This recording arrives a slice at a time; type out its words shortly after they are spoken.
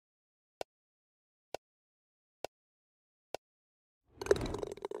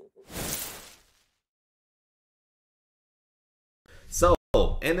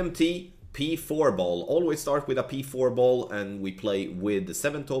So, NMT P4 ball. Always start with a P4 ball, and we play with the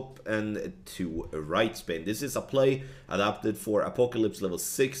 7 top and 2 right spin. This is a play adapted for Apocalypse level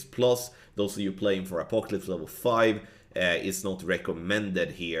 6 plus. Those of you playing for Apocalypse level 5 is not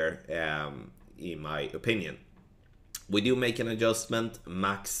recommended here, in my opinion. We do make an adjustment,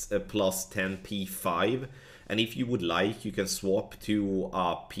 max plus 10 P5. And if you would like, you can swap to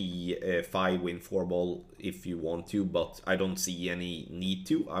a P5 win 4 ball if you want to, but I don't see any need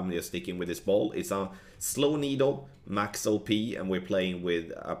to. I'm just sticking with this ball. It's a slow needle, max OP, and we're playing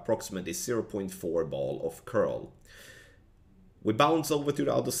with approximately 0.4 ball of curl. We bounce over to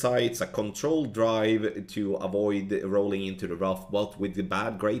the other side. It's a controlled drive to avoid rolling into the rough, but with the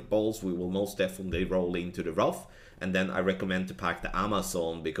bad great balls, we will most definitely roll into the rough. And then I recommend to pack the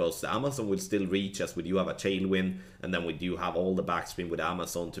Amazon, because the Amazon will still reach, as we do have a tailwind, and then we do have all the backspin with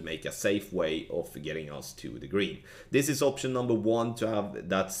Amazon to make a safe way of getting us to the green. This is option number 1 to have.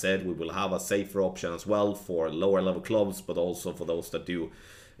 That said, we will have a safer option as well for lower level clubs, but also for those that do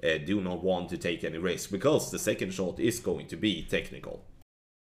not want to take any risk, because the second shot is going to be technical.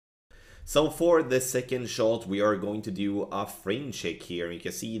 So for the second shot, we are going to do a fringe check here. You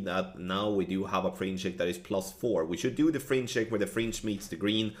can see that now we do have a fringe check that is +4. We should do the fringe check where the fringe meets the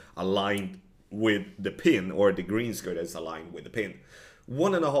green aligned with the pin, or the green skirt is aligned with the pin.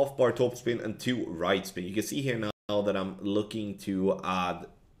 1.5 bar top spin and 2 right spin. You can see here now that I'm looking to add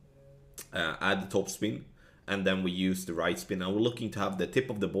the top spin, and then we use the right spin. Now we're looking to have the tip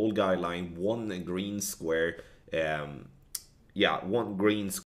of the ball guideline 1 green square, one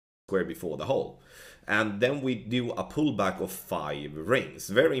green square before the hole. And then we do a pullback of 5 rings.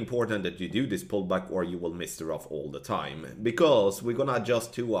 Very important that you do this pullback, or you will miss the rough all the time, because we're gonna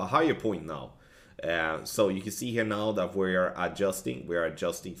adjust to a higher point now. So you can see here now that we're adjusting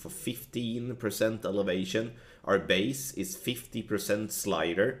for 15% elevation. Our base is 50%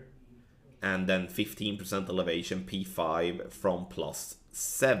 slider, and then 15% elevation P5 from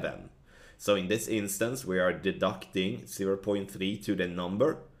 +7. So in this instance, we are deducting 0.3 to the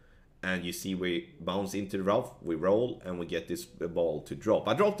number, and you see we bounce into the rough, we roll, and we get this ball to drop.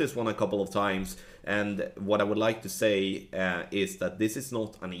 I dropped this one a couple of times, and what I would like to say is that this is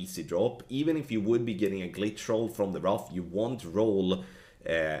not an easy drop. Even if you would be getting a glitch roll from the rough, you won't roll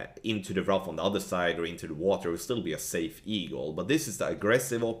into the rough on the other side or into the water. It will still be a safe eagle, but this is the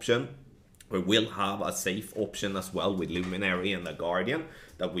aggressive option. We will have a safe option as well with Luminary and the Guardian,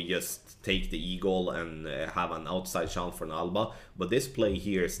 that we just take the eagle and have an outside chance for an Alba. But this play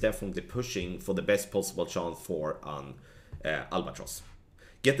here is definitely pushing for the best possible chance for an Albatross.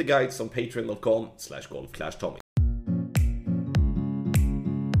 Get the guides on patreon.com/golf-tommy.